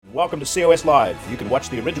Welcome to COS Live. You can watch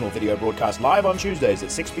the original video broadcast live on Tuesdays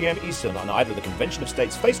at 6 p.m. Eastern on either the Convention of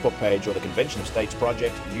States Facebook page or the Convention of States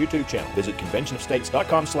Project YouTube channel. Visit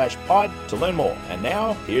conventionofstates.com/pod to learn more. And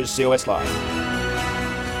now, here's COS Live.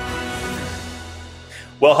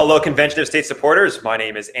 Well, hello, Convention of States supporters. My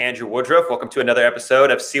name is Andrew Woodruff. Welcome to another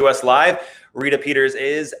episode of COS Live. Rita Peters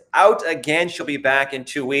is out again. She'll be back in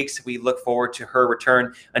 2 weeks. We look forward to her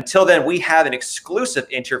return. Until then, we have an exclusive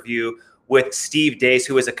interview with Steve Deace,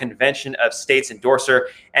 who is a Convention of States endorser,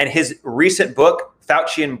 and his recent book,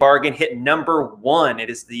 Faucian Bargain, hit #1. It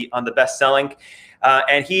is on the best-selling,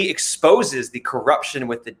 and he exposes the corruption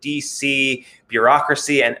with the DC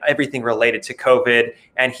bureaucracy and everything related to COVID,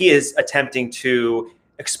 and he is attempting to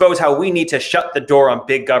expose how we need to shut the door on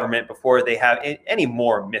big government before they have any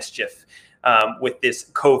more mischief with this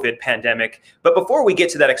COVID pandemic. But before we get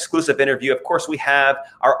to that exclusive interview, of course, we have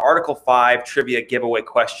our Article 5 trivia giveaway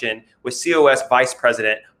question with COS Vice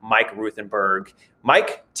President Mike Ruthenberg.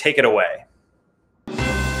 Mike, take it away.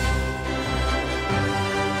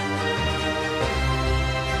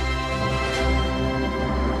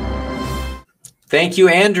 Thank you,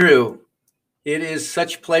 Andrew. It is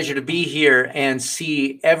such a pleasure to be here and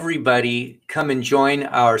see everybody come and join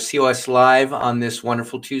our COS Live on this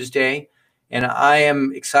wonderful Tuesday. And I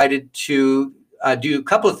am excited to do a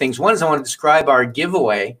couple of things. One is I want to describe our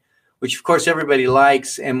giveaway, which of course everybody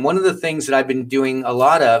likes. And one of the things that I've been doing a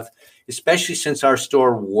lot of, especially since our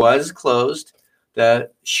store was closed,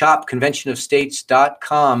 the shop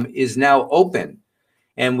conventionofstates.com is now open.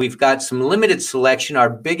 And we've got some limited selection. Our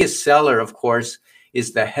biggest seller, of course,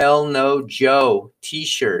 is the Hell No Joe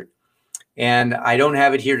t-shirt. And I don't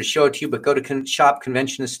have it here to show it to you, but go to shop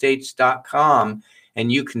conventionofstates.com and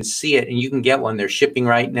you can see it and you can get one. They're shipping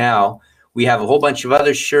right now. We have a whole bunch of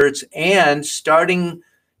other shirts, and starting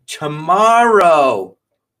tomorrow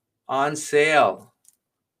on sale,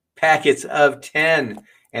 packets of 10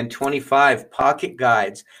 and 25 pocket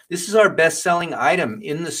guides. This is our best-selling item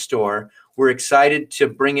in the store. We're excited to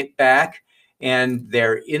bring it back, and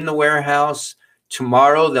they're in the warehouse.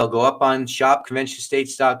 Tomorrow, they'll go up on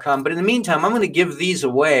shopconventionofstates.com. But in the meantime, I'm going to give these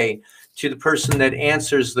away to the person that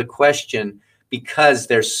answers the question, because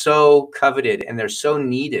they're so coveted and they're so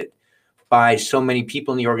needed by so many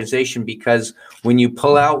people in the organization. Because when you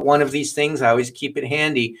pull out one of these things, I always keep it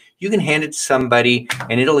handy. You can hand it to somebody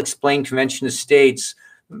and it'll explain Convention of States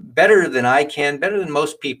better than I can, better than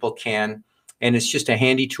most people can. And it's just a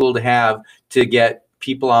handy tool to have to get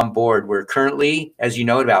people on board. We're currently, as you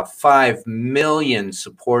know, at about 5 million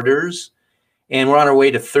supporters, and we're on our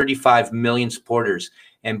way to 35 million supporters.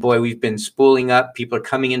 And boy, we've been spooling up. People are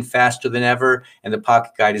coming in faster than ever, and the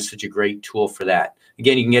pocket guide is such a great tool for that.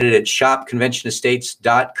 Again, you can get it at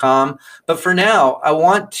shopconventionofstates.com. But for now, I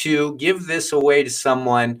want to give this away to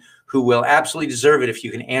someone who will absolutely deserve it if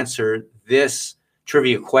you can answer this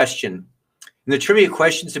trivia question. And the trivia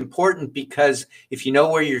question is important because if you know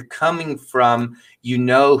where you're coming from, you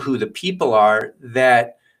know who the people are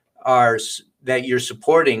that you're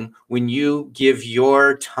supporting when you give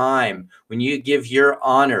your time, when you give your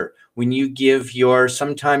honor, when you give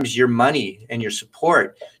sometimes your money and your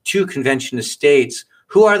support to Convention of States.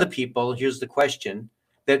 Who are the people, here's the question,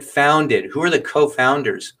 that founded, who are the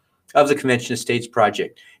co-founders of the Convention of States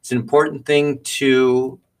project? It's an important thing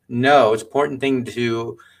to know. It's an important thing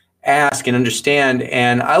to ask and understand.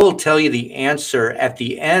 And I will tell you the answer at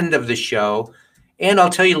the end of the show. And I'll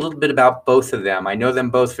tell you a little bit about both of them. I know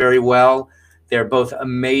them both very well. They're both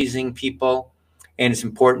amazing people, and it's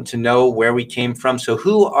important to know where we came from. So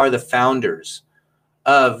who are the founders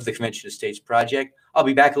of the Convention of States project? I'll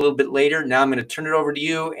be back a little bit later. Now I'm going to turn it over to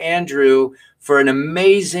you, Andrew, for an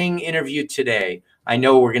amazing interview today. I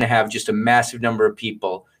know we're going to have just a massive number of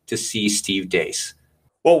people to see Steve Deace.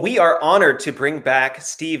 Well, we are honored to bring back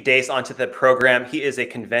Steve Deace onto the program. He is a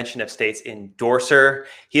Convention of States endorser.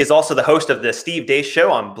 He is also the host of the Steve Deace Show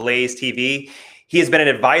on Blaze TV. He has been an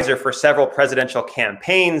advisor for several presidential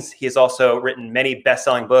campaigns. He has also written many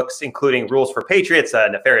best-selling books, including Rules for Patriots, A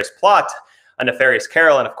Nefarious Plot, A Nefarious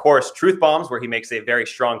Carol, and of course, Truth Bombs, where he makes a very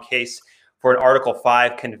strong case for an Article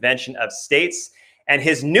 5 Convention of States. And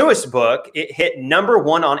his newest book, it hit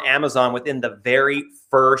 #1 on Amazon within the very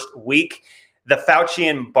first week. The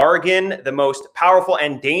Faucian Bargain, the most powerful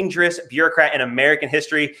and dangerous bureaucrat in American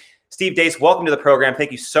history. Steve Deace, welcome to the program.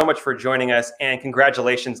 Thank you so much for joining us, and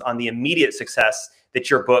congratulations on the immediate success that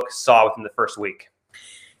your book saw within the first week.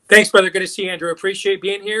 Thanks, brother. Good to see you, Andrew. Appreciate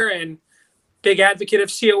being here, and big advocate of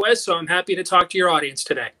COS, so I'm happy to talk to your audience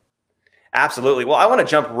today. Absolutely. Well, I want to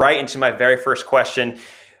jump right into my very first question.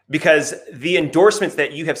 because the endorsements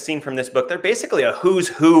that you have seen from this book, they're basically a who's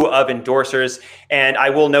who of endorsers. And I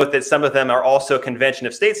will note that some of them are also Convention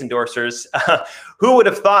of States endorsers. Who would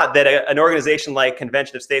have thought that an organization like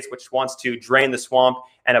Convention of States, which wants to drain the swamp,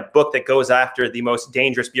 and a book that goes after the most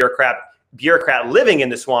dangerous bureaucrat living in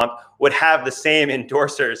the swamp would have the same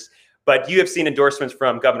endorsers? But you have seen endorsements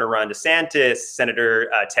from Governor Ron DeSantis,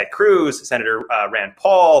 Senator Ted Cruz, Senator Rand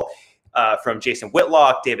Paul, from Jason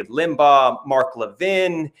Whitlock, David Limbaugh, Mark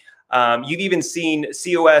Levin. You've even seen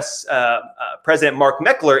COS President Mark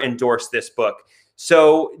Meckler endorse this book.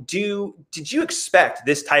 So did you expect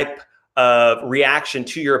this type of reaction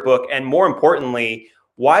to your book? And more importantly,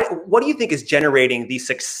 what do you think is generating the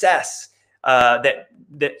success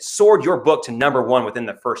that soared your book to #1 within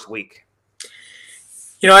the first week?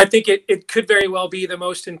 You know, I think it could very well be the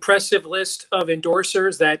most impressive list of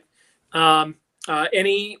endorsers that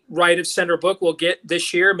any right of center book will get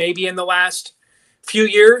this year, maybe in the last few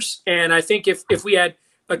years. And I think if we had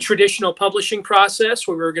a traditional publishing process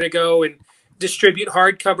where we were going to go and distribute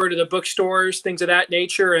hardcover to the bookstores, things of that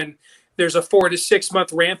nature, and there's a 4 to 6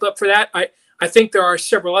 month ramp up for that, I think there are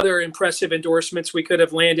several other impressive endorsements we could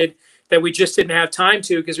have landed that we just didn't have time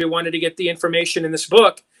to because we wanted to get the information in this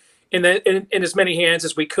book in as many hands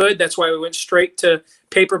as we could. That's why we went straight to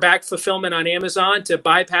paperback fulfillment on Amazon to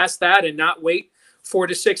bypass that and not wait 4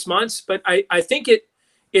 to 6 months. But I think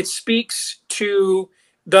it speaks to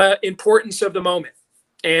the importance of the moment.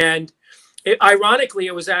 And ironically,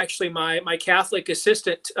 it was actually my Catholic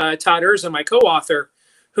assistant, Todd Erzin, my co-author,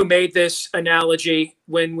 who made this analogy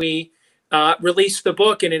when we released the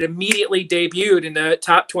book and it immediately debuted in the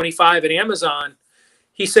top 25 at Amazon.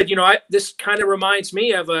 He said, you know, this kind of reminds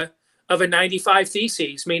me of a 95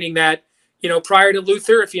 Theses, meaning that, you know, prior to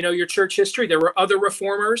Luther, if you know your church history, there were other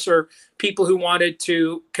reformers or people who wanted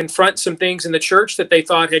to confront some things in the church that they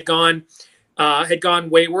thought had gone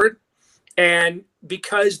wayward. And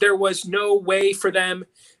because there was no way for them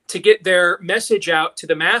to get their message out to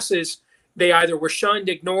the masses, they either were shunned,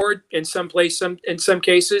 ignored in some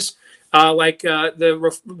cases, like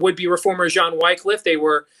the would-be reformer John Wycliffe. They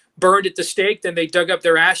were burned at the stake, then they dug up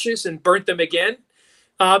their ashes and burnt them again.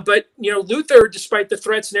 But, you know, Luther, despite the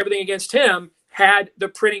threats and everything against him, had the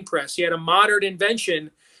printing press. He had a modern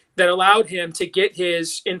invention that allowed him to get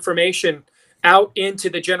his information out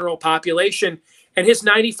into the general population. And his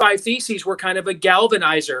 95 Theses were kind of a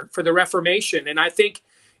galvanizer for the Reformation. And I think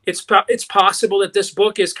it's possible that this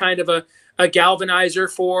book is kind of a galvanizer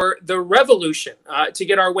for the revolution, to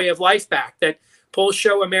get our way of life back. That polls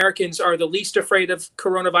show Americans are the least afraid of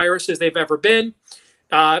coronavirus as they've ever been.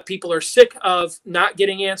 People are sick of not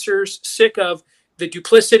getting answers, sick of the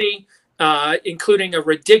duplicity, including a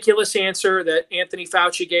ridiculous answer that Anthony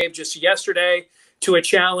Fauci gave just yesterday to a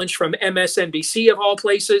challenge from MSNBC of all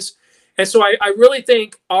places. And so I really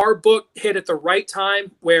think our book hit at the right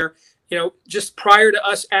time where, you know, just prior to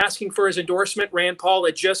us asking for his endorsement, Rand Paul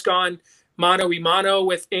had just gone mano a mano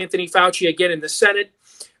with Anthony Fauci again in the Senate.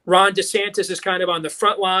 Ron DeSantis is kind of on the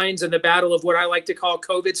front lines in the battle of what I like to call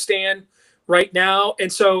COVID stand right now.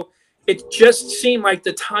 And so it just seemed like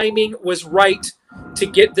the timing was right to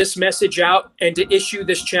get this message out and to issue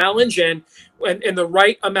this challenge. And the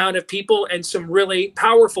right amount of people and some really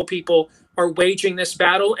powerful people are waging this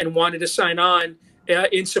battle and wanted to sign on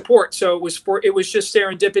in support. So it was just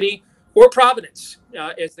serendipity or providence,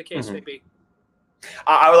 as the case may be.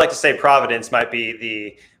 I would like to say providence might be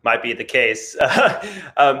the case.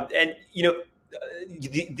 And you know,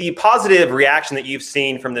 the positive reaction that you've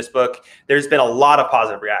seen from this book, there's been a lot of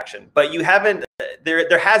positive reaction, but you haven't.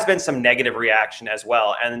 There has been some negative reaction as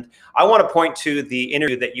well. And I want to point to the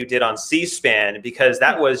interview that you did on C-SPAN because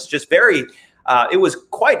that was just very. It was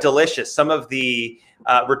quite delicious. Some of the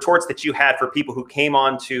retorts that you had for people who came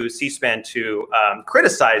on to C-SPAN to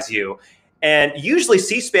criticize you. And usually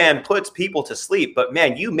C-SPAN puts people to sleep, but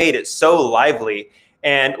man, you made it so lively.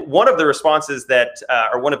 And one of the responses that,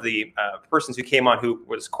 or one of the persons who came on who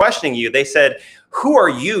was questioning you, they said, who are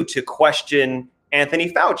you to question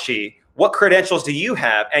Anthony Fauci? What credentials do you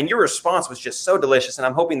have? And your response was just so delicious. And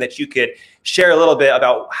I'm hoping that you could share a little bit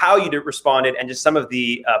about how you responded and just some of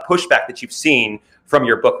the pushback that you've seen from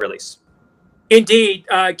your book release. Indeed.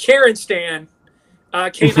 Karen Stan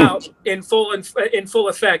came out in full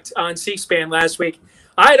effect on C-SPAN last week.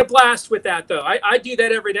 I had a blast with that, though. I do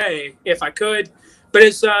that every day if I could. But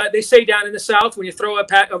as they say down in the South, when you throw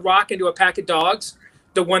a rock into a pack of dogs,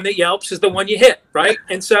 the one that yelps is the one you hit, right?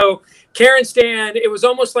 And so Karen Stan, it was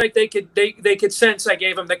almost like they could sense I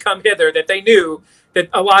gave them the come hither, that they knew that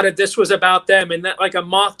a lot of this was about them, and that like a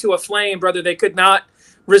moth to a flame, brother, they could not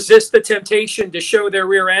resist the temptation to show their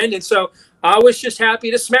rear end. And so I was just happy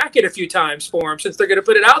to smack it a few times for them since they're going to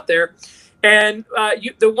put it out there. And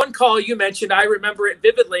the one call you mentioned, I remember it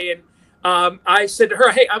vividly. And I said to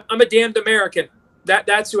her, hey, I'm a damned American.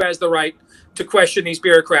 That's who has the right to question these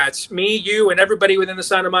bureaucrats. Me, you, and everybody within the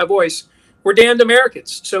sound of my voice. We're damned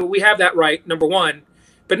Americans. So we have that right, number one.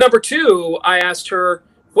 But number two, I asked her,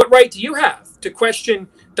 what right do you have to question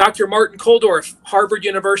Dr. Martin Kulldorff, Harvard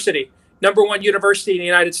University, #1 university in the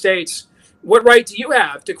United States? What right do you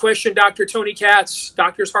have to question Dr. Tony Katz,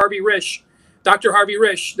 Dr. Harvey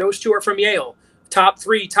Risch? Those two are from Yale, top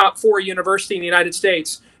 3, top 4 university in the United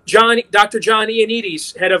States. Dr. John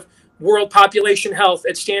Ioannidis, head of World Population Health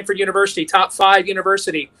at Stanford University, top 5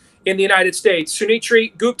 university in the United States.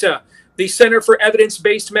 Sunitri Gupta, the Center for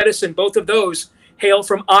Evidence-Based Medicine, both of those hail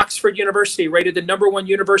from Oxford University, rated the #1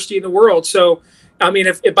 university in the world. So, I mean,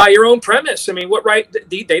 if by your own premise, I mean, what right?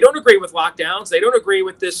 They don't agree with lockdowns. They don't agree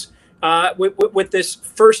with this with this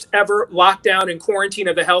first ever lockdown and quarantine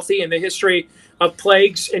of the healthy in the history of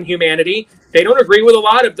plagues in humanity. They don't agree with a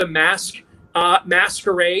lot of the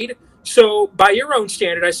masquerade. So by your own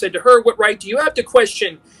standard, I said to her, what right do you have to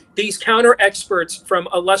question these counter experts from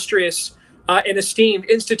illustrious and esteemed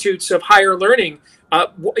institutes of higher learning?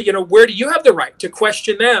 Where do you have the right to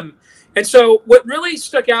question them? And so what really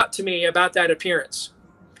stuck out to me about that appearance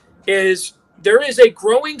is there is a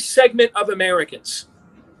growing segment of Americans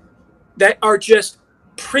that are just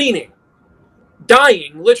preening,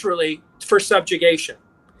 dying literally for subjugation.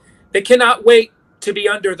 They cannot wait to be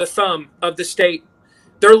under the thumb of the state.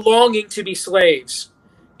 They're longing to be slaves.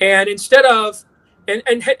 And instead of, and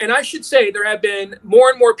I should say there have been more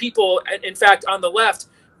and more people, in fact, on the left.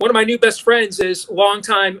 One of my new best friends is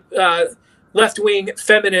longtime left-wing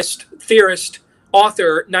feminist theorist,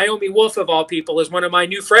 author, Naomi Wolf, of all people, is one of my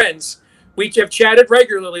new friends. We have chatted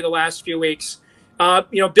regularly the last few weeks.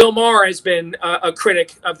 Bill Maher has been a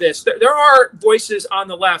critic of this. There are voices on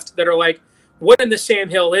the left that are like, what in the Sam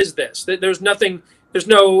Hill is this? There's nothing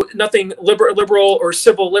liberal or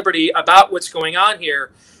civil liberty about what's going on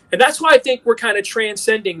here. And that's why I think we're kind of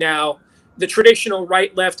transcending now the traditional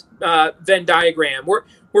right-left Venn diagram. We're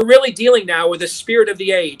really dealing now with the spirit of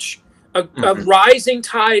the age, a rising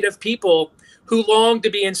tide of people who long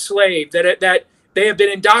to be enslaved, that they have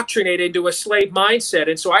been indoctrinated into a slave mindset.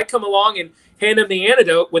 And so I come along and hand them the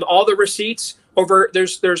antidote with all the receipts.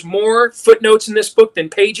 There's more footnotes in this book than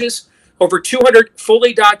pages, over 200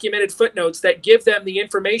 fully documented footnotes that give them the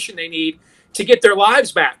information they need to get their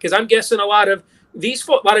lives back. Because I'm guessing a lot of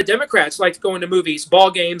Democrats like going to movies,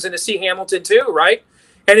 ball games, and to see Hamilton too, right?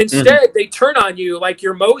 And instead they turn on you like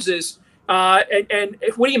you're Moses. And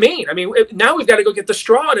what do you mean? I mean, now we've got to go get the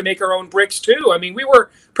straw to make our own bricks too. I mean, we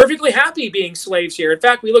were perfectly happy being slaves here. In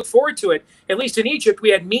fact, we look forward to it. At least in Egypt,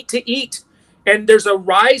 we had meat to eat. And there's a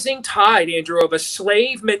rising tide, Andrew, of a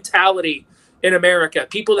slave mentality in America.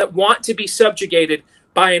 People that want to be subjugated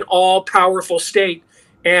by an all-powerful state.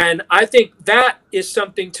 And I think that is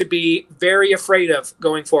something to be very afraid of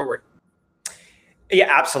going forward. Yeah,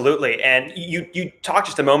 absolutely. And you talked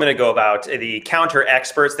just a moment ago about the counter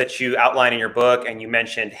experts that you outline in your book, and you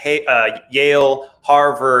mentioned Yale,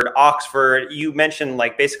 Harvard, Oxford. You mentioned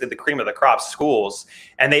like basically the cream of the crop schools,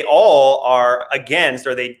 and they all are against,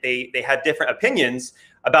 or they had different opinions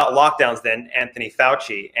about lockdowns than Anthony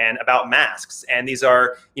Fauci and about masks. And these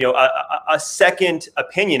are, a second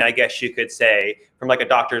opinion, I guess you could say, from like a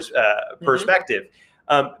doctor's perspective.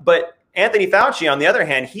 But Anthony Fauci, on the other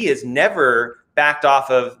hand, he has never backed off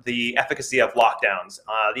of the efficacy of lockdowns,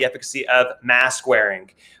 the efficacy of mask wearing.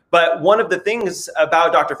 But one of the things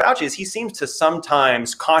about Dr. Fauci is he seems to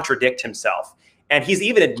sometimes contradict himself. And he's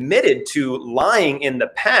even admitted to lying in the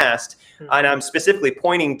past. And I'm specifically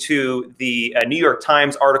pointing to the New York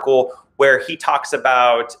Times article where he talks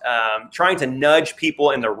about trying to nudge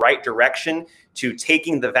people in the right direction to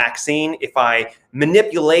taking the vaccine. If I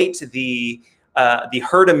manipulate the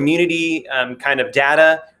herd immunity kind of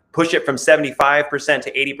data, push it from 75%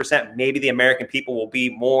 to 80%, maybe the American people will be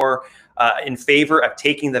more in favor of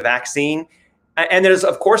taking the vaccine. And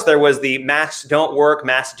of course, there was the masks don't work,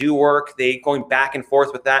 masks do work. They going back and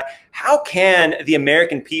forth with that. How can the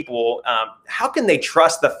American people, how can they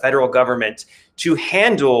trust the federal government to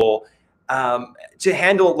handle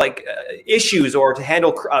issues or to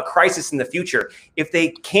handle a crisis in the future if they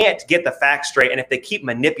can't get the facts straight and if they keep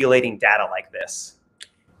manipulating data like this?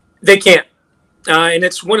 They can't. And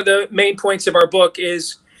it's one of the main points of our book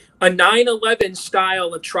is a 9/11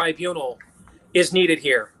 style of tribunal is needed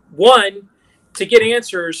here. One, to get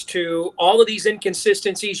answers to all of these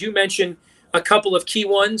inconsistencies. You mentioned a couple of key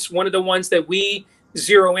ones. One of the ones that we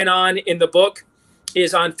zero in on in the book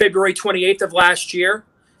is on February 28th of last year.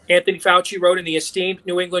 Anthony Fauci wrote in the esteemed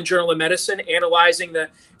New England Journal of Medicine, analyzing the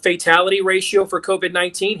fatality ratio for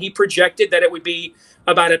COVID-19. He projected that it would be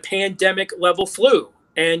about a pandemic level flu.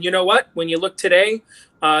 And you know what? When you look today,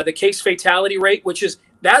 the case fatality rate,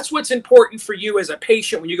 that's what's important for you as a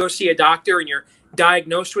patient when you go see a doctor and you're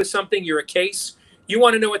diagnosed with something, you're a case. You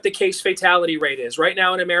want to know what the case fatality rate is. Right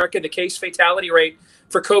now in America, the case fatality rate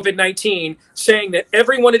for COVID-19, saying that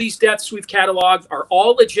every one of these deaths we've cataloged are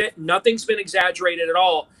all legit, nothing's been exaggerated at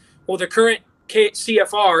all. Well, the current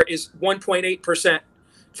CFR is 1.8%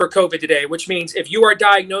 for COVID today, which means if you are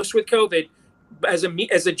diagnosed with COVID, as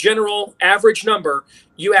a general average number,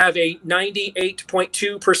 you have a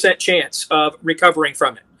 98.2% chance of recovering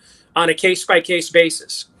from it on a case-by-case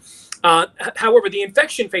basis. However, the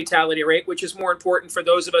infection fatality rate, which is more important for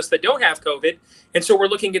those of us that don't have COVID, and so we're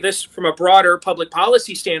looking at this from a broader public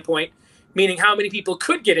policy standpoint, meaning how many people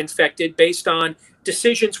could get infected based on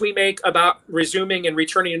decisions we make about resuming and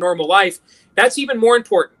returning to normal life, that's even more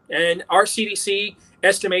important. And our CDC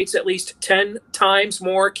estimates at least 10 times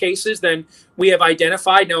more cases than we have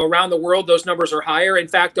identified. Now, around the world, those numbers are higher. In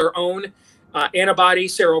fact, our own antibody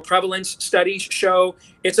seroprevalence studies show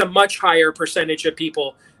it's a much higher percentage of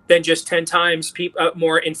people than just 10 times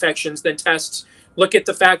more infections than tests. Look at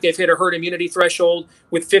the fact they've hit a herd immunity threshold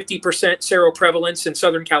with 50% seroprevalence in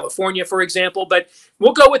Southern California, for example. But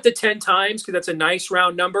we'll go with the 10 times because that's a nice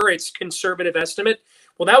round number. It's conservative estimate.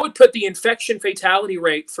 Well, that would put the infection fatality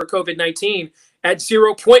rate for COVID-19 at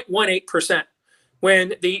 0.18%,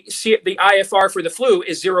 when the IFR for the flu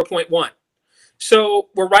is 0.1. So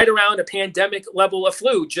we're right around a pandemic level of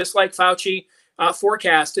flu, just like Fauci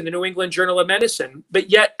forecast in the New England Journal of Medicine. But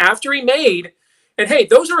yet after he made, and hey,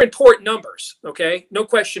 those are important numbers, okay? No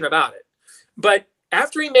question about it. But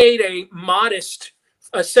after he made a modest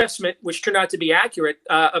assessment, which turned out to be accurate,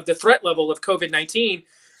 of the threat level of COVID-19,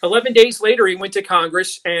 11 days later, he went to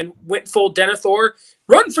Congress and went full Denethor,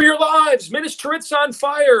 run for your lives, Ministeritz's on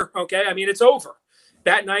fire. Okay, I mean, it's over.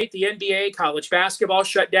 That night, the NBA, college basketball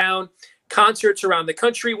shut down. Concerts around the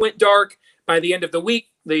country went dark. By the end of the week,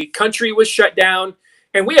 the country was shut down.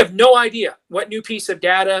 And we have no idea what new piece of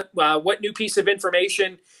data, what new piece of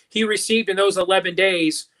information he received in those 11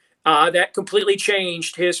 days that completely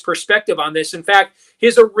changed his perspective on this. In fact,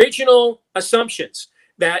 his original assumptions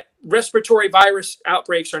that respiratory virus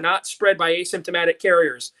outbreaks are not spread by asymptomatic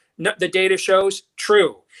carriers, the data shows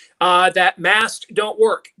true. That masks don't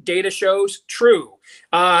work, data shows true.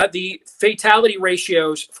 The fatality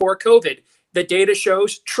ratios for COVID, the data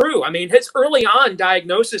shows true. I mean, his early on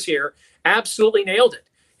diagnosis here absolutely nailed it.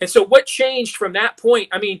 And so what changed from that point?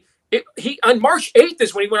 I mean, he on March 8th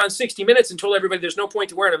is when he went on 60 Minutes and told everybody there's no point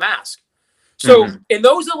to wearing a mask. So in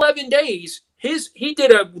those 11 days, he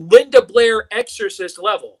did a Linda Blair exorcist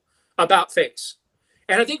level about face.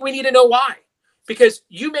 And I think we need to know why. Because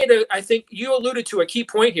I think you alluded to a key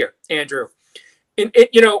point here, Andrew.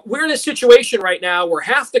 We're in a situation right now where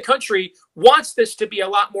half the country wants this to be a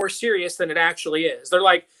lot more serious than it actually is. They're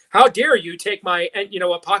like, how dare you take my,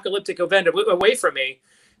 apocalyptic event away from me?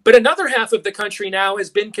 But another half of the country now has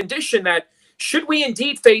been conditioned that should we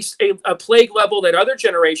indeed face a plague level that other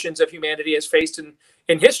generations of humanity has faced in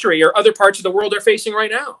history, or other parts of the world are facing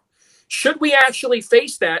right now? Should we actually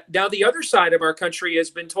face that? Now, the other side of our country has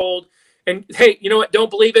been told, and hey, you know what? Don't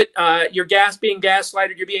believe it. You're being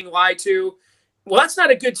gaslighted. You're being lied to. Well, that's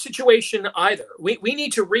not a good situation either. We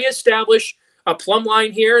need to reestablish a plumb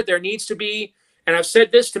line here. There needs to be, and I've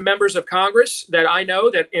said this to members of Congress that I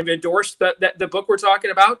know that have endorsed the book we're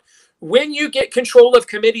talking about. When you get control of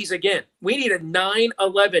committees again, we need a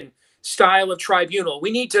 9/11 style of tribunal. We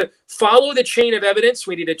need to follow the chain of evidence.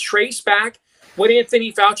 We need to trace back what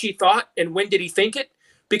Anthony Fauci thought and when did he think it,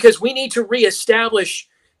 because we need to reestablish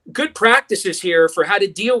good practices here for how to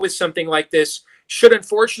deal with something like this, should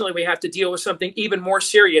unfortunately we have to deal with something even more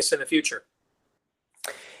serious in the future.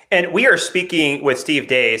 And we are speaking with Steve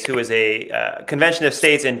Deace, who is a Convention of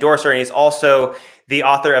States endorser, and he's also the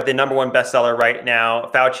author of the #1 bestseller right now,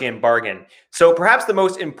 Faucian Bargain. So perhaps the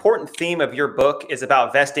most important theme of your book is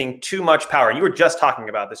about vesting too much power. And you were just talking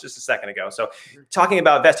about this just a second ago. So talking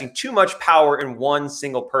about vesting too much power in one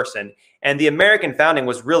single person. And the American founding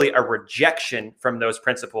was really a rejection from those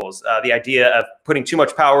principles, the idea of putting too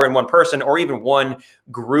much power in one person or even one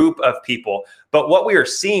group of people. But what we are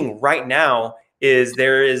seeing right now is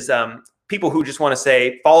there is people who just want to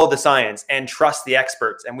say, follow the science and trust the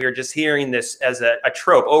experts. And we are just hearing this as a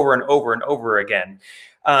trope over and over and over again.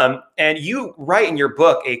 And you write in your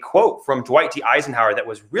book a quote from Dwight D. Eisenhower that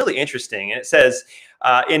was really interesting. And it says,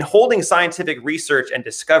 in holding scientific research and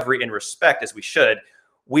discovery in respect, as we should,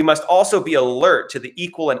 we must also be alert to the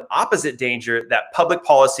equal and opposite danger that public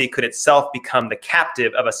policy could itself become the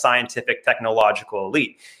captive of a scientific technological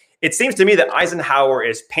elite. It seems to me that Eisenhower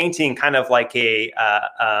is painting kind of like a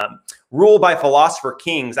rule by philosopher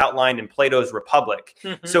kings outlined in Plato's Republic.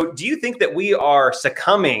 Mm-hmm. So do you think that we are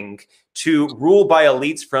succumbing to rule by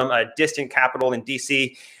elites from a distant capital in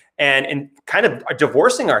DC and kind of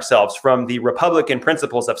divorcing ourselves from the Republican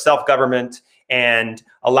principles of self-government and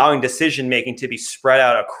allowing decision-making to be spread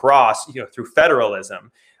out across, through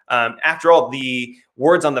federalism? After all, the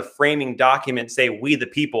words on the framing document say, "We the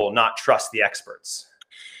people, not trust the experts."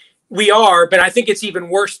 We are, but I think it's even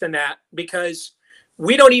worse than that, because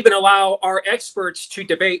we don't even allow our experts to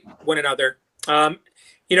debate one another.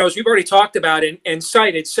 As we've already talked about and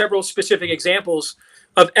cited several specific examples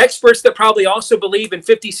of experts that probably also believe in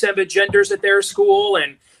 57 genders at their school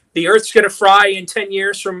and the Earth's going to fry in 10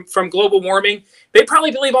 years from global warming. They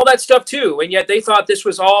probably believe all that stuff too, and yet they thought this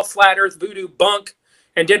was all flat Earth voodoo bunk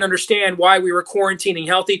and didn't understand why we were quarantining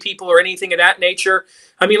healthy people or anything of that nature.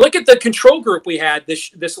 I mean, look at the control group we had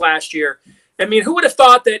this last year. I mean, who would have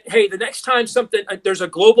thought that, hey, the next time there's a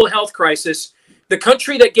global health crisis, the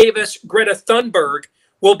country that gave us Greta Thunberg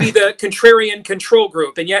will be the contrarian control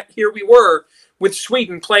group. And yet here we were with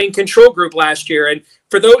Sweden playing control group last year. And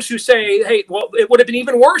for those who say, hey, well, it would have been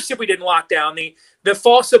even worse if we didn't lock down, the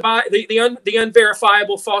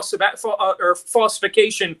unverifiable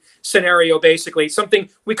falsification scenario, basically something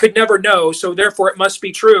we could never know, so therefore it must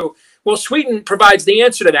be true. Well, Sweden provides the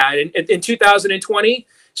answer to that. In 2020,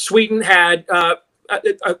 Sweden had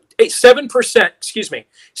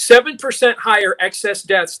 7% higher excess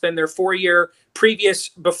deaths than their 4-year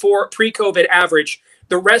pre-COVID average.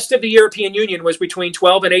 The rest of the European Union was between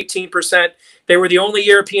 12 and 18%. They were the only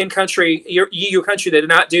EU country that did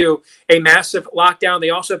not do a massive lockdown. They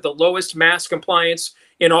also have the lowest mask compliance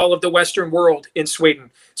in all of the Western world in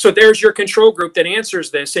Sweden. So there's your control group that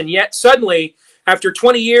answers this. And yet suddenly, after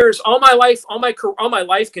 20 years, all my life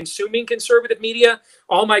consuming conservative media,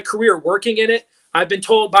 all my career working in it, I've been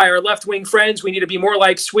told by our left-wing friends we need to be more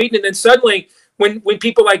like Sweden. And then suddenly, when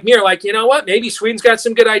people like me are like, you know what, maybe Sweden's got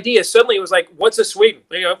some good ideas, suddenly it was like, what's a Sweden?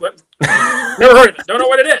 Never heard of it. Don't know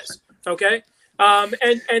what it is. Okay.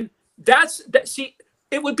 And see,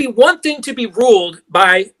 it would be one thing to be ruled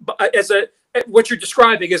by what you're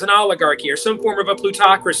describing as an oligarchy or some form of a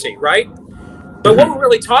plutocracy, right? But what we're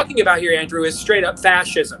really talking about here, Andrew, is straight up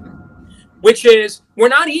fascism, which is we're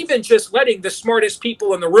not even just letting the smartest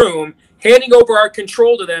people in the room handing over our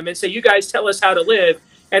control to them and say, you guys tell us how to live.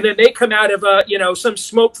 And then they come out of some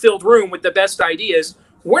smoke-filled room with the best ideas.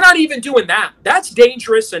 We're not even doing that. That's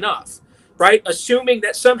dangerous enough, right? Assuming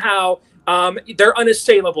that somehow they're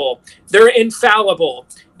unassailable, they're infallible,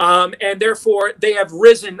 and therefore they have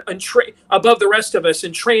risen above the rest of us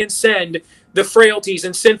and transcend the frailties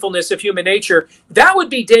and sinfulness of human nature. That would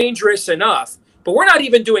be dangerous enough. But we're not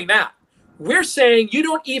even doing that. We're saying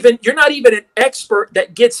you're not even an expert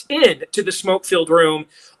that gets into the smoke-filled room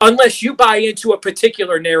unless you buy into a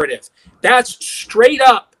particular narrative. That's straight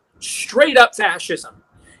up fascism.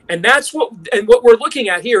 And what we're looking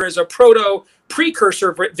at here is a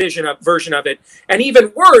precursor version of it. And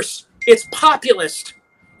even worse, it's populist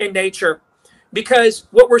in nature, because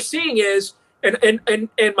what we're seeing is, and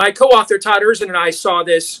my co-author Todd Erzin and I saw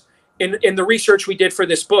this in the research we did for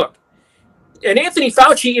this book. And Anthony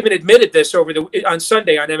Fauci even admitted this on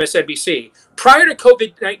Sunday on MSNBC. Prior to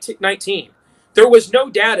COVID-19, there was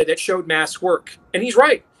no data that showed masks work. And he's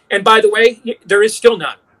right. And by the way, there is still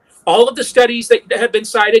none. All of the studies that have been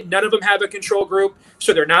cited, none of them have a control group,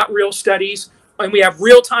 so they're not real studies. And we have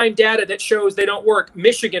real-time data that shows they don't work.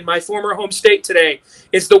 Michigan, my former home state today,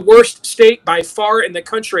 is the worst state by far in the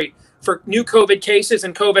country for new COVID cases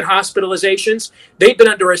and COVID hospitalizations. They've been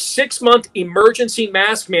under a 6-month emergency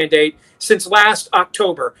mask mandate since last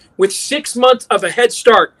October. With 6 months of a head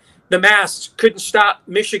start, the masks couldn't stop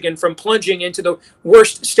Michigan from plunging into the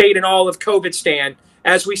worst state in all of COVID-stan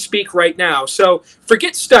as we speak right now. So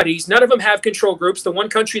forget studies. None of them have control groups. The one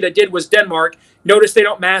country that did was Denmark. Notice they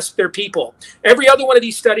don't mask their people. Every other one of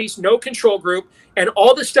these studies, no control group. And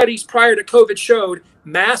all the studies prior to COVID showed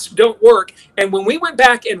masks don't work. And when we went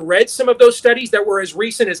back and read some of those studies that were as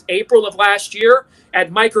recent as April of last year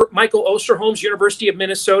at Michael Osterholm's University of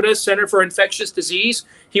Minnesota Center for Infectious Disease,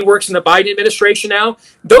 he works in the Biden administration now.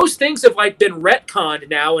 Those things have been retconned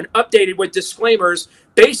now and updated with disclaimers,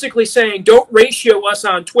 basically saying, don't ratio us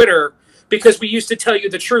on Twitter because we used to tell you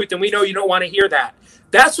the truth and we know you don't want to hear that.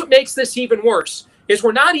 That's what makes this even worse, is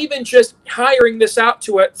we're not even just hiring this out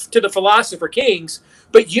to the philosopher kings,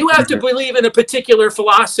 but you have to believe in a particular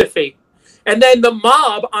philosophy. And then the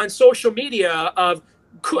mob on social media of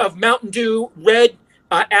Mountain Dew, red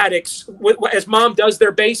addicts as mom does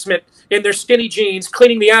their basement in their skinny jeans,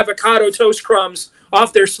 cleaning the avocado toast crumbs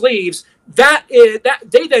off their sleeves. That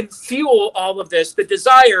they then fuel all of this, the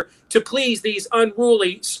desire to please these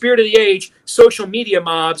unruly, spirit of the age social media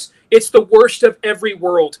mobs. It's the worst of every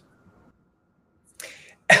world.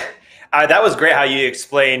 That was great how you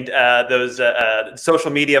explained those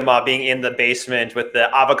social media mob being in the basement with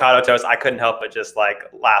the avocado toast. I couldn't help but just like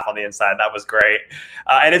laugh on the inside. That was great.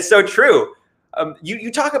 And it's so true.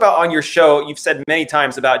 You talk about on your show, you've said many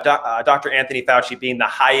times about Dr. Anthony Fauci being the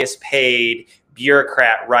highest paid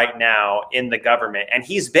bureaucrat right now in the government. And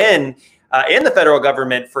he's been in the federal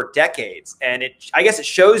government for decades. And I guess it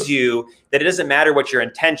shows you that it doesn't matter what your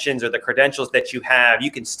intentions or the credentials that you have,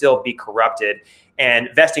 you can still be corrupted. And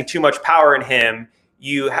vesting too much power in him,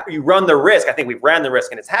 you run the risk. I think we've ran the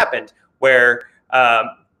risk, and it's happened, where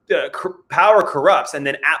power corrupts, and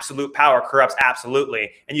then absolute power corrupts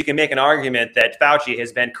absolutely. And you can make an argument that Fauci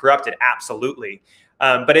has been corrupted absolutely.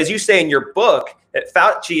 But as you say in your book, that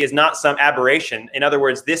Fauci is not some aberration. In other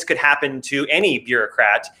words, this could happen to any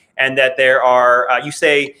bureaucrat, and that there are, you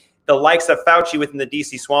say, the likes of Fauci within the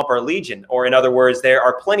DC swamp are legion, or in other words, there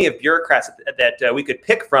are plenty of bureaucrats that we could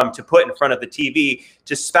pick from to put in front of the TV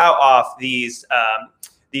to spout off these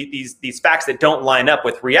facts that don't line up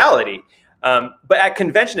with reality. But at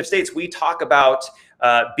Convention of States, we talk about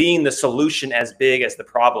being the solution as big as the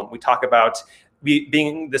problem. We talk about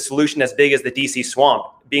being the solution as big as the DC swamp,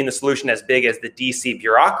 being the solution as big as the DC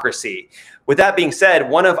bureaucracy. With that being said,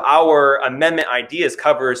 one of our amendment ideas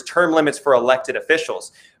covers term limits for elected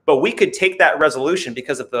officials. But we could take that resolution,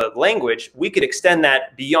 because of the language, we could extend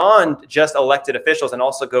that beyond just elected officials and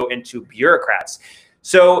also go into bureaucrats.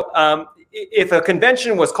 So if a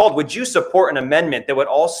convention was called, would you support an amendment that would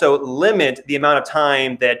also limit the amount of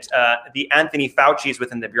time that the Anthony Fauci's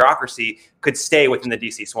within the bureaucracy could stay within the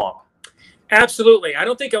DC swamp? Absolutely. I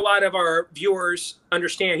don't think a lot of our viewers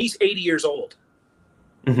understand he's 80 years old.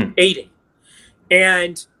 80.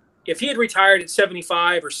 And if he had retired at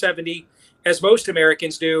 75 or 70, as most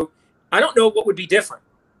Americans do, I don't know what would be different.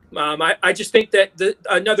 I just think that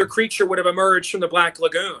another creature would have emerged from the Black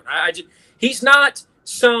Lagoon. He's not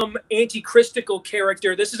some anti-Christical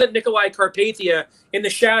character. This isn't Nikolai Carpathia in the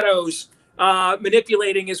shadows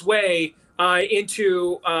manipulating his way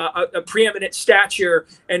into a preeminent stature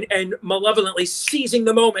and malevolently seizing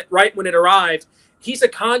the moment right when it arrived. He's a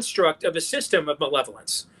construct of a system of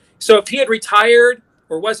malevolence. So if he had retired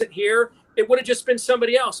or wasn't here, it would have just been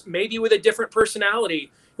somebody else, maybe with a different personality.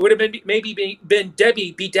 It would have been been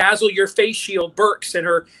Debbie Bedazzle Your Face Shield Burks and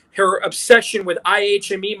her obsession with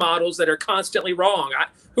IHME models that are constantly wrong.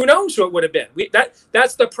 Who knows what would have been?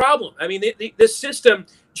 That's the problem. I mean, the system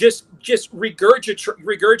just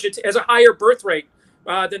regurgitates as a higher birth rate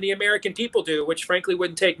than the American people do, which frankly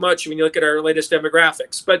wouldn't take much when you look at our latest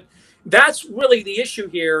demographics. But that's really the issue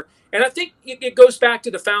here. And I think it goes back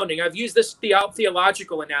to the founding. I've used this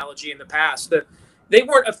theological analogy in the past. They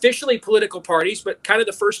weren't officially political parties, but kind of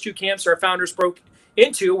the first two camps our founders broke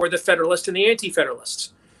into were the Federalists and the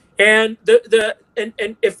Anti-Federalists. And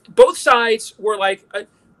and if both sides were like,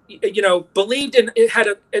 believed in, it had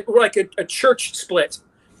a church split,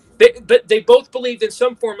 but they both believed in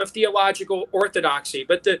some form of theological orthodoxy.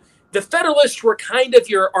 But the Federalists were kind of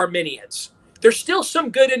your Arminians. There's still some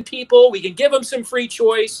good in people. We can give them some free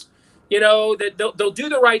choice. That they'll do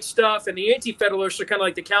the right stuff. And the Anti-Federalists are kind of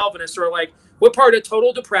like the Calvinists, who are like, what part of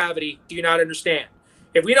total depravity do you not understand?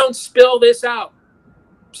 If we don't spill this out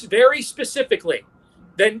very specifically,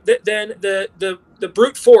 then the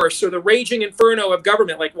brute force or the raging inferno of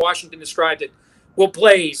government, like Washington described it, will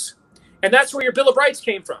blaze. And that's where your Bill of Rights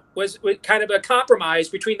came from, was kind of a compromise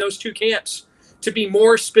between those two camps to be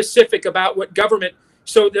more specific about what government.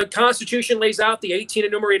 So the Constitution lays out the 18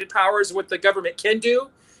 enumerated powers of what the government can do.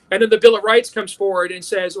 And then the Bill of Rights comes forward and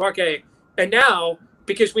says, okay, and now,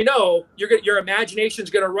 because we know your imagination is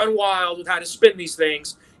going to run wild with how to spin these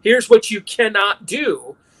things, here's what you cannot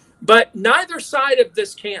do. But neither side of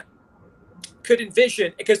this camp could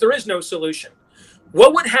envision, because there is no solution.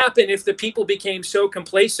 What would happen if the people became so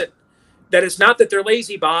complacent that it's not that they're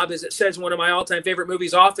lazy, Bob, as it says in one of my all-time favorite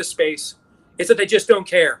movies, Office Space, it's that they just don't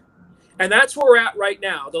care. And that's where we're at right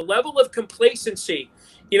now. The level of complacency.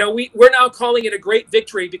 We're now calling it a great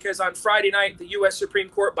victory because on Friday night, the U.S. Supreme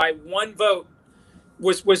Court, by one vote,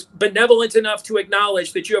 was benevolent enough to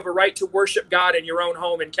acknowledge that you have a right to worship God in your own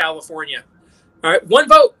home in California. All right, one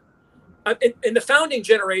vote. In the founding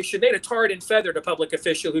generation, they'd have tarred and feathered a public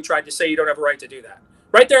official who tried to say you don't have a right to do that.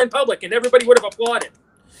 Right there in public, and everybody would have applauded.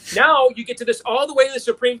 Now you get to this all the way to the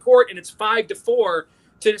Supreme Court, and it's 5-4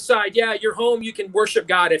 to decide, yeah, your home, you can worship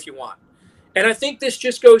God if you want. And I think this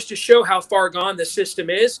just goes to show how far gone the system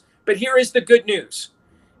is. But here is the good news.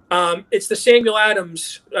 It's the Samuel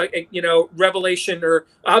Adams, revelation or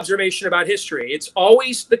observation about history. It's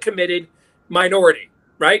always the committed minority,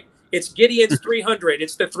 right? It's Gideon's 300.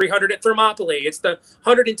 It's the 300 at Thermopylae. It's the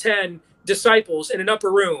 110 disciples in an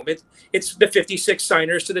upper room. It's the 56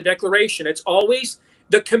 signers to the Declaration. It's always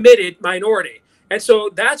the committed minority. And so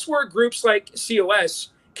that's where groups like COS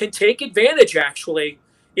can take advantage, actually.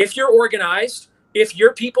 If you're organized, if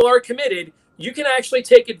your people are committed, you can actually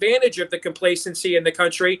take advantage of the complacency in the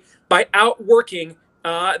country by outworking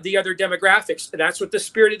the other demographics. That's what the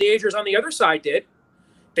Spirit of the Agers on the other side did.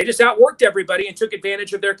 They just outworked everybody and took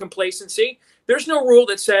advantage of their complacency. There's no rule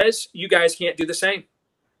that says you guys can't do the same.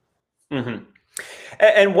 Mm-hmm.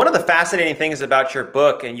 And one of the fascinating things about your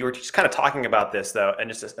book, and you were just kind of talking about this though, and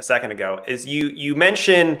just a second ago, is you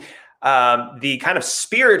mentioned the kind of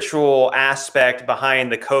spiritual aspect behind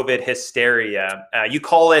the COVID hysteria. You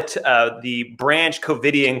call it the Branch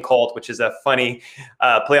Covidian cult, which is a funny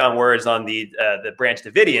play on words on the Branch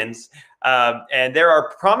Davidians. And there are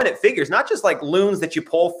prominent figures, not just like loons that you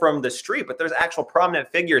pull from the street, but there's actual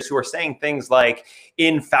prominent figures who are saying things like,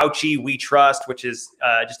 "In Fauci we trust," which is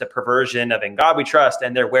just a perversion of "In God we trust,"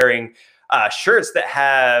 and they're wearing shirts that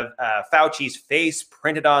have Fauci's face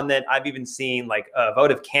printed on them. I've even seen like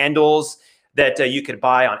votive candles that you could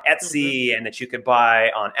buy on Etsy and that you could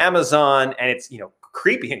buy on Amazon. And it's,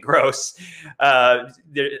 creepy and gross.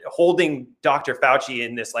 They're holding Dr. Fauci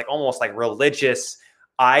in this like almost like religious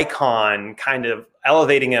icon, kind of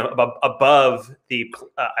elevating him above the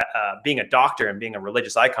being a doctor and being a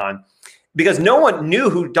religious icon, because no one knew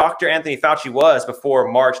who Dr. Anthony Fauci was before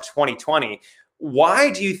March 2020.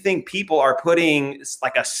 Why do you think people are putting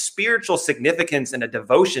like a spiritual significance and a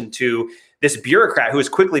devotion to this bureaucrat who is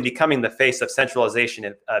quickly becoming the face of centralization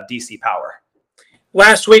of DC power?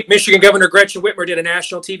 Last week, Michigan Governor Gretchen Whitmer did a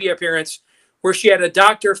national TV appearance where she had a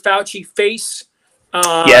Dr. Fauci face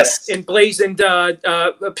emblazoned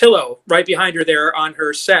a pillow right behind her there on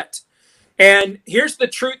her set. And here's the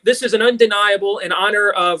truth. This is an undeniable, in honor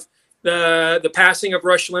of the passing of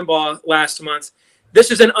Rush Limbaugh last month. This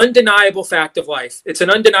is an undeniable fact of life. It's an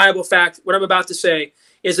undeniable fact. What I'm about to say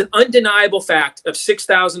is an undeniable fact of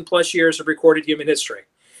 6,000 plus years of recorded human history.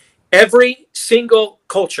 Every single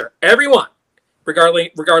culture, everyone,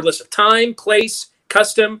 regardless of time, place,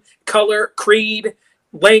 custom, color, creed,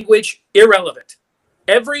 language, irrelevant.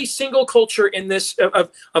 Every single culture in this of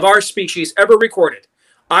our species ever recorded,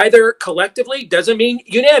 either collectively, doesn't mean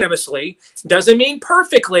unanimously, doesn't mean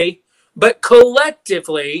perfectly, but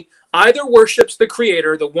collectively, either worships the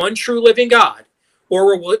Creator, the one true living God,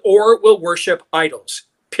 or will worship idols,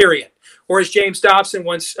 period. Or as James Dobson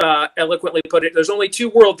once eloquently put it, there's only two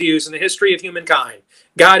worldviews in the history of humankind.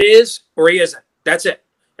 God is or he isn't. That's it.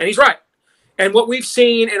 And he's right. And what we've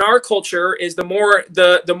seen in our culture is the more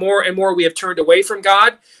and more we have turned away from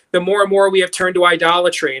God, the more and more we have turned to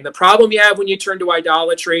idolatry. And the problem you have when you turn to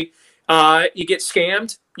idolatry, you get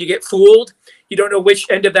scammed, you get fooled. You don't know which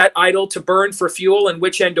end of that idol to burn for fuel and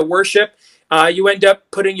which end to worship. You end up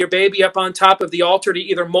putting your baby up on top of the altar to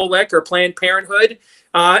either Molech or Planned Parenthood.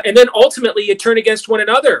 And then ultimately you turn against one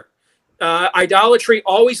another. Idolatry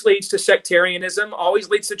always leads to sectarianism, always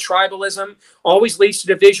leads to tribalism, always leads to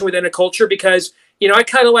division within a culture because, I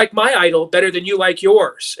kind of like my idol better than you like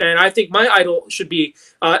yours. And I think my idol should be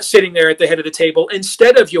sitting there at the head of the table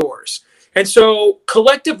instead of yours. And so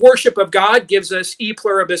collective worship of God gives us e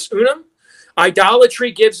pluribus unum.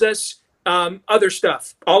 Idolatry gives us other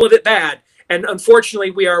stuff, all of it bad. And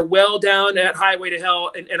unfortunately, we are well down that highway to hell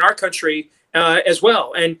in our country as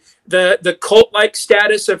well. And the cult-like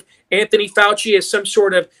status of Anthony Fauci as some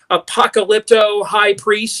sort of apocalypto high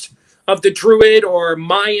priest of the Druid or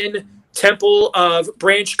Mayan temple of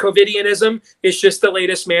Branch Covidianism is just the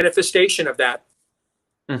latest manifestation of that.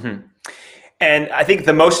 Mm-hmm. And I think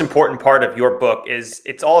the most important part of your book is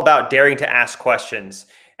it's all about daring to ask questions.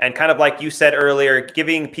 And kind of like you said earlier,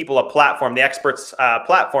 giving people a platform, the experts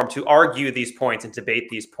platform to argue these points and debate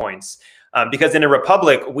these points. Because in a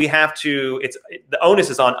republic, we have to, the onus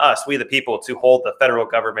is on us, we the people, to hold the federal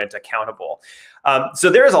government accountable. So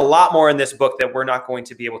there is a lot more in this book that we're not going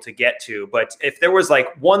to be able to get to. But if there was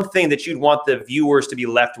like one thing that you'd want the viewers to be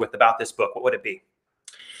left with about this book, what would it be?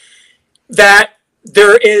 That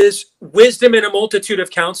there is wisdom in a multitude of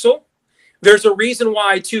counsel. There's a reason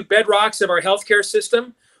why two bedrocks of our healthcare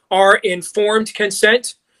system are informed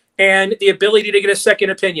consent and the ability to get a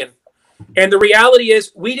second opinion. And the reality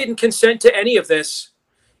is we didn't consent to any of this.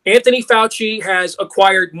 Anthony Fauci has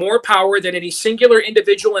acquired more power than any singular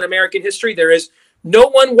individual in American history. There is no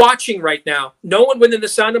one watching right now, no one within the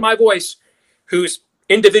sound of my voice who's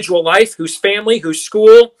individual life, whose family, whose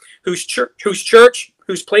school, whose church,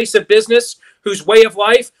 whose place of business, whose way of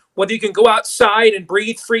life, whether you can go outside and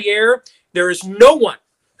breathe free air. There is no one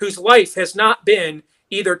whose life has not been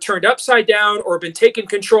either turned upside down or been taken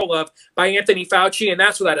control of by Anthony Fauci, and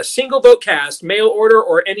that's without a single vote cast, mail order,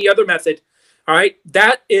 or any other method. All right,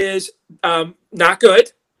 that is not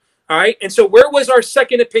good. All right, and so where was our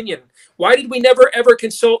second opinion? Why did we never ever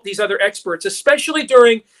consult these other experts, especially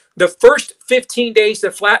during the first 15 days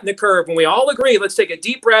to flatten the curve, when we all agree, let's take a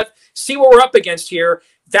deep breath, see what we're up against here?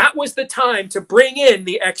 That was the time to bring in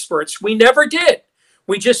the experts. We never did.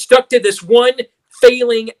 We just stuck to this one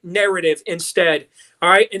failing narrative instead. All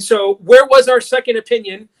right. And so where was our second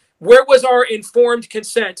opinion? Where was our informed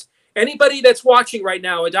consent? Anybody that's watching right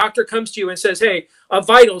now, a doctor comes to you and says, hey, a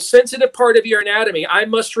vital, sensitive part of your anatomy I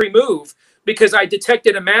must remove because I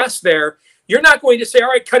detected a mass there. You're not going to say, all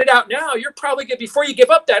right, cut it out now. You're probably going to, before you give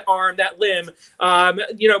up that arm, that limb,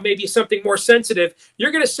 maybe something more sensitive,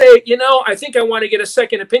 you're going to say, I think I want to get a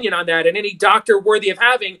second opinion on that. And any doctor worthy of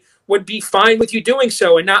having would be fine with you doing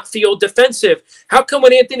so and not feel defensive. How come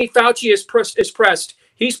when Anthony Fauci is pressed,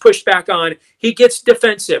 he's pushed back on, he gets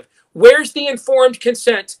defensive? Where's the informed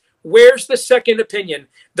consent? Where's the second opinion?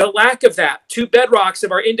 The lack of that. Two bedrocks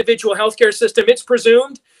of our individual healthcare system. It's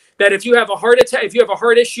presumed that if you have a heart attack, if you have a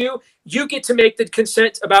heart issue, you get to make the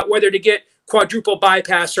consent about whether to get quadruple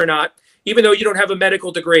bypass or not, even though you don't have a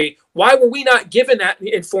medical degree. Why were we not given that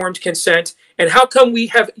informed consent? And how come we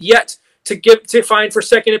have yet to find for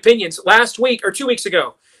second opinions? Last week or 2 weeks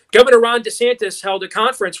ago, Governor Ron DeSantis held a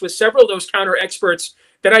conference with several of those counter experts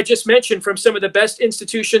that I just mentioned from some of the best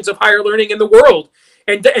institutions of higher learning in the world.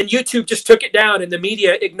 And YouTube just took it down and the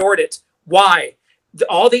media ignored it. Why?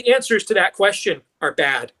 All the answers to that question are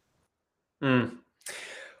bad.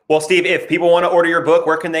 Well, Steve, if people want to order your book,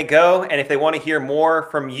 where can they go? And if they want to hear more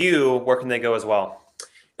from you, where can they go as well?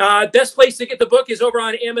 Best place to get the book is over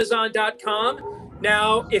on Amazon.com.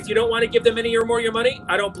 Now, if you don't want to give them any or more of your money,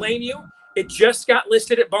 I don't blame you. It just got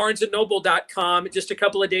listed at BarnesandNoble.com just a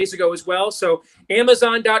couple of days ago as well. So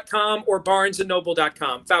Amazon.com or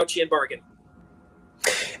BarnesandNoble.com, Faucian Bargain.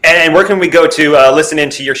 And where can we go to listen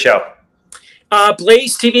into your show?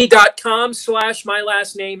 BlazeTV.com/my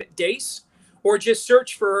last name Deace, or just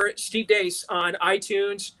search for Steve Deace on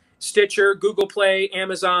iTunes, Stitcher, Google Play,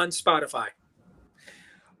 Amazon, Spotify.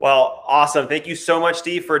 Well, awesome. Thank you so much,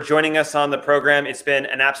 Steve, for joining us on the program. It's been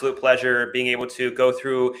an absolute pleasure being able to go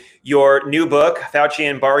through your new book,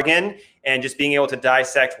 Faucian Bargain, and just being able to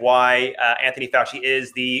dissect why Anthony Fauci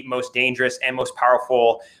is the most dangerous and most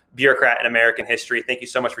powerful bureaucrat in American history. Thank you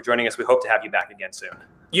so much for joining us. We hope to have you back again soon.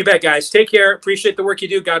 You bet, guys. Take care. Appreciate the work you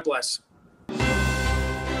do. God bless.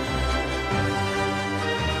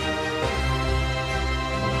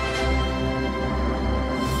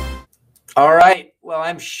 All right. Well,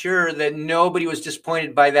 I'm sure that nobody was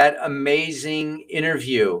disappointed by that amazing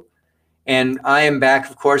interview. And I am back,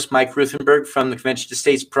 of course, Mike Ruthenberg from the Convention of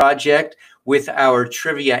States Project with our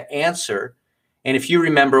trivia answer. And if you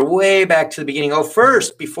remember way back to the beginning,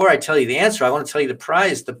 first, before I tell you the answer, I want to tell you the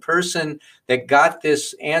prize. The person that got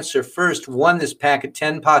this answer first won this pack of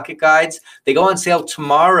 10 pocket guides. They go on sale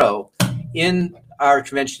tomorrow in our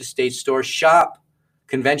Convention of States store. Shop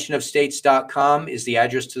conventionofstates.com is the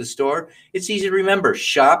address to the store. It's easy to remember.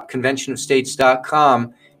 Shop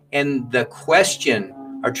conventionofstates.com. And the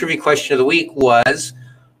question, our trivia question of the week was,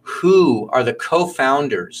 who are the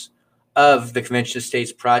co-founders of the Convention of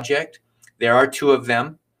States Project? There are two of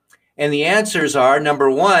them. And the answers are, number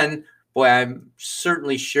one, boy, I'm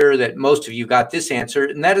certainly sure that most of you got this answer,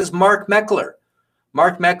 and that is Mark Meckler.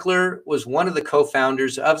 Mark Meckler was one of the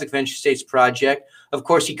co-founders of the Convention of States Project. Of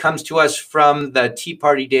course, he comes to us from the Tea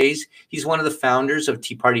Party days. He's one of the founders of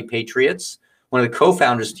Tea Party Patriots, one of the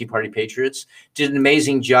co-founders of Tea Party Patriots, did an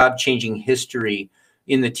amazing job changing history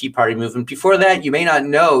in the Tea Party movement. Before that, you may not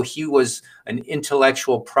know, he was an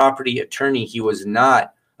intellectual property attorney. He was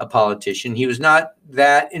not a politician. He was not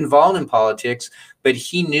that involved in politics, but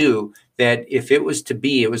he knew that if it was to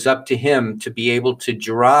be, it was up to him to be able to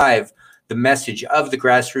drive the message of the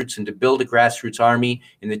grassroots and to build a grassroots army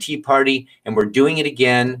in the Tea Party. And we're doing it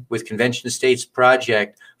again with Convention of States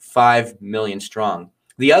Project, 5 million strong.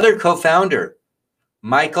 The other co-founder,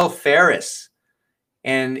 Michael Ferris.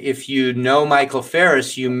 And if you know Michael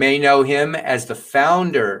Ferris, you may know him as the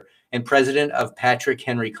founder and president of Patrick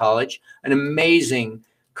Henry College, an amazing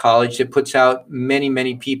college that puts out many,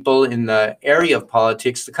 many people in the area of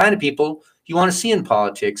politics, the kind of people you want to see in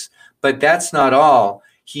politics. But that's not all.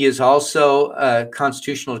 He is also a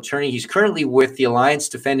constitutional attorney. He's currently with the Alliance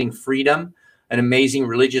Defending Freedom, an amazing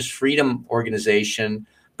religious freedom organization.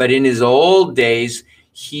 But in his old days,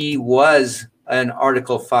 he was an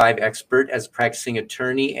Article 5 expert as a practicing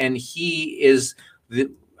attorney, and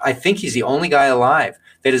I think he's the only guy alive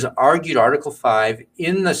that has argued Article 5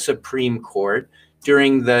 in the Supreme Court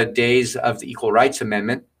during the days of the Equal Rights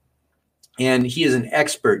Amendment. And he is an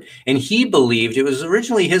expert. And he believed, it was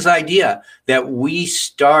originally his idea, that we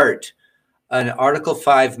start an Article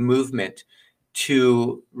 5 movement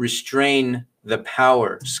to restrain the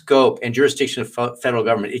power, scope, and jurisdiction of federal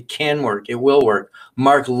government. It can work. It will work.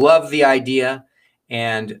 Mark loved the idea,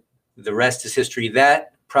 and the rest is history.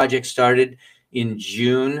 That project started in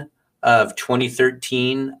June of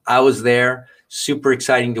 2013. I was there. Super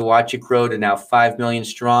exciting to watch it grow to now 5 million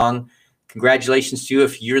strong. Congratulations to you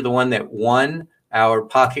if you're the one that won our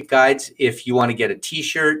pocket guides. If you want to get a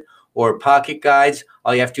t-shirt or pocket guides,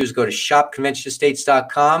 all you have to do is go to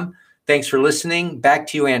shopconventionofstates.com. Thanks for listening. Back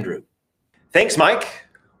to you, Andrew. Thanks, Mike.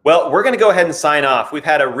 Well, we're going to go ahead and sign off. We've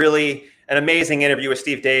had an amazing interview with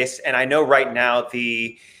Steve Deace, and I know right now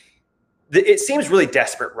it seems really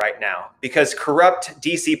desperate right now because corrupt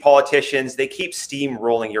DC politicians, they keep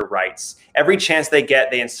steamrolling your rights. Every chance they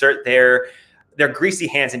get, they insert their greasy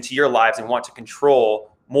hands into your lives and want to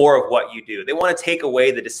control more of what you do. They want to take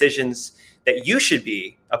away the decisions that you should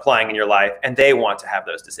be applying in your life, and they want to have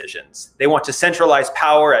those decisions. They want to centralize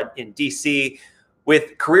power in DC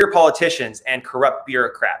with career politicians and corrupt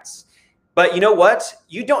bureaucrats. But you know what?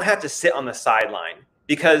 You don't have to sit on the sideline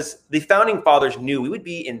because the founding fathers knew we would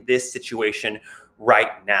be in this situation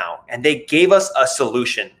right now, and they gave us a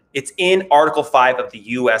solution. It's in Article 5 of the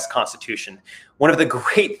U.S. Constitution. One of the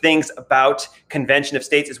great things about Convention of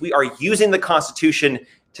States is we are using the Constitution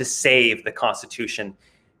to save the Constitution,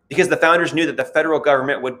 because the founders knew that the federal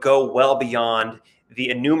government would go well beyond the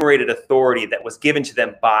enumerated authority that was given to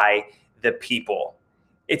them by the people.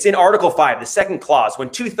 It's in Article 5, the second clause, when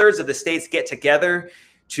 2/3 of the states get together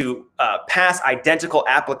to pass identical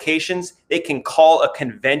applications, they can call a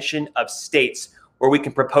convention of states where we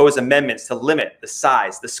can propose amendments to limit the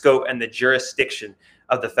size, the scope, and the jurisdiction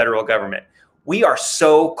of the federal government. We are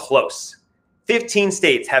so close. 15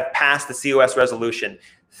 states have passed the COS resolution.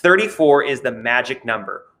 34 is the magic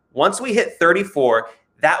number. Once we hit 34,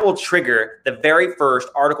 that will trigger the very first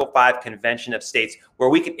Article 5 Convention of States, where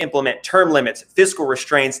we can implement term limits, fiscal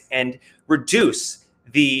restraints, and reduce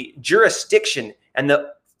the jurisdiction and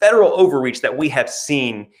the federal overreach that we have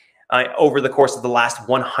seen over the course of the last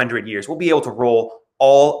 100 years. We'll be able to roll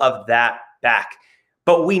all of that back.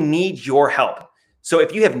 But we need your help. So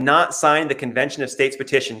if you have not signed the Convention of States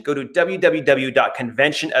petition, go to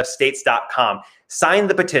www.conventionofstates.com, sign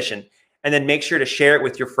the petition, and then make sure to share it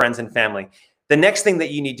with your friends and family. The next thing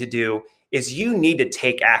that you need to do is you need to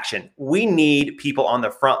take action. We need people on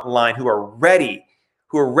the front line who are ready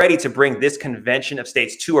to bring this Convention of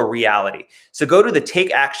States to a reality. So go to the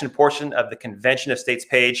Take Action portion of the Convention of States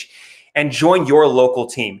page and join your local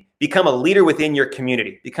team. Become a leader within your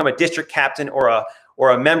community. Become a district captain or a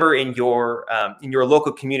member in your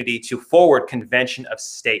local community to forward Convention of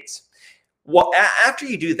States. Well, after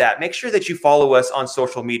you do that, make sure that you follow us on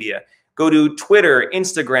social media. Go to Twitter,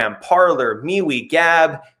 Instagram, Parler, MeWe,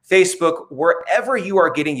 Gab, Facebook, wherever you are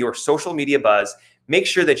getting your social media buzz. Make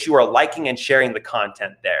sure that you are liking and sharing the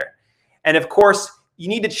content there. And of course, you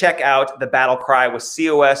need to check out the Battle Cry with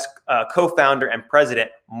COS co-founder and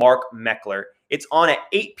president, Mark Meckler. It's on at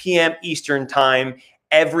 8 p.m. Eastern time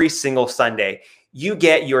every single Sunday. You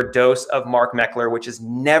get your dose of Mark Meckler, which is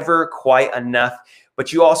never quite enough,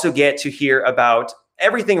 but you also get to hear about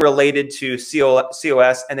everything related to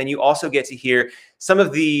COS, and then you also get to hear some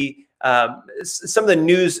of the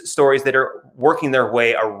news stories that are working their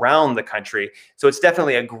way around the country. So it's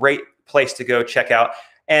definitely a great place to go check out.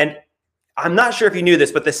 And I'm not sure if you knew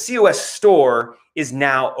this, but the COS store is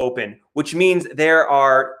now open, which means there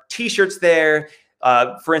are t-shirts there.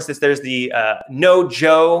 For instance, there's the No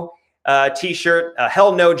Joe t-shirt,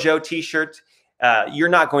 Hell No Joe t-shirt. You're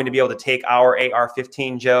not going to be able to take our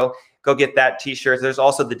AR-15, Joe. Go get that t-shirt. There's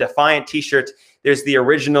also the Defiant t-shirt. There's the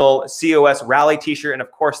original COS Rally t-shirt. And of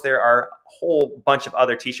course, there are a whole bunch of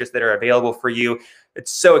other t-shirts that are available for you.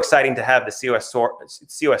 It's so exciting to have the COS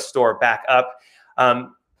store back up. And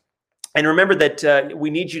remember that we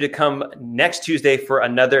need you to come next Tuesday for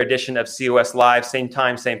another edition of COS Live, same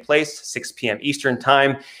time, same place, 6 p.m. Eastern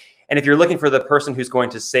time. And if you're looking for the person who's going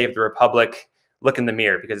to save the Republic, look in the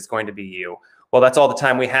mirror because it's going to be you. Well, that's all the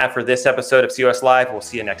time we have for this episode of COS Live. We'll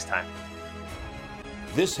see you next time.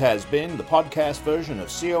 This has been the podcast version of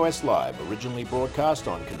COS Live, originally broadcast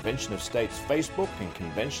on Convention of States Facebook and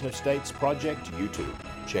Convention of States Project YouTube.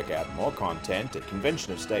 Check out more content at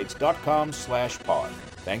conventionofstates.com/pod.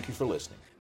 Thank you for listening.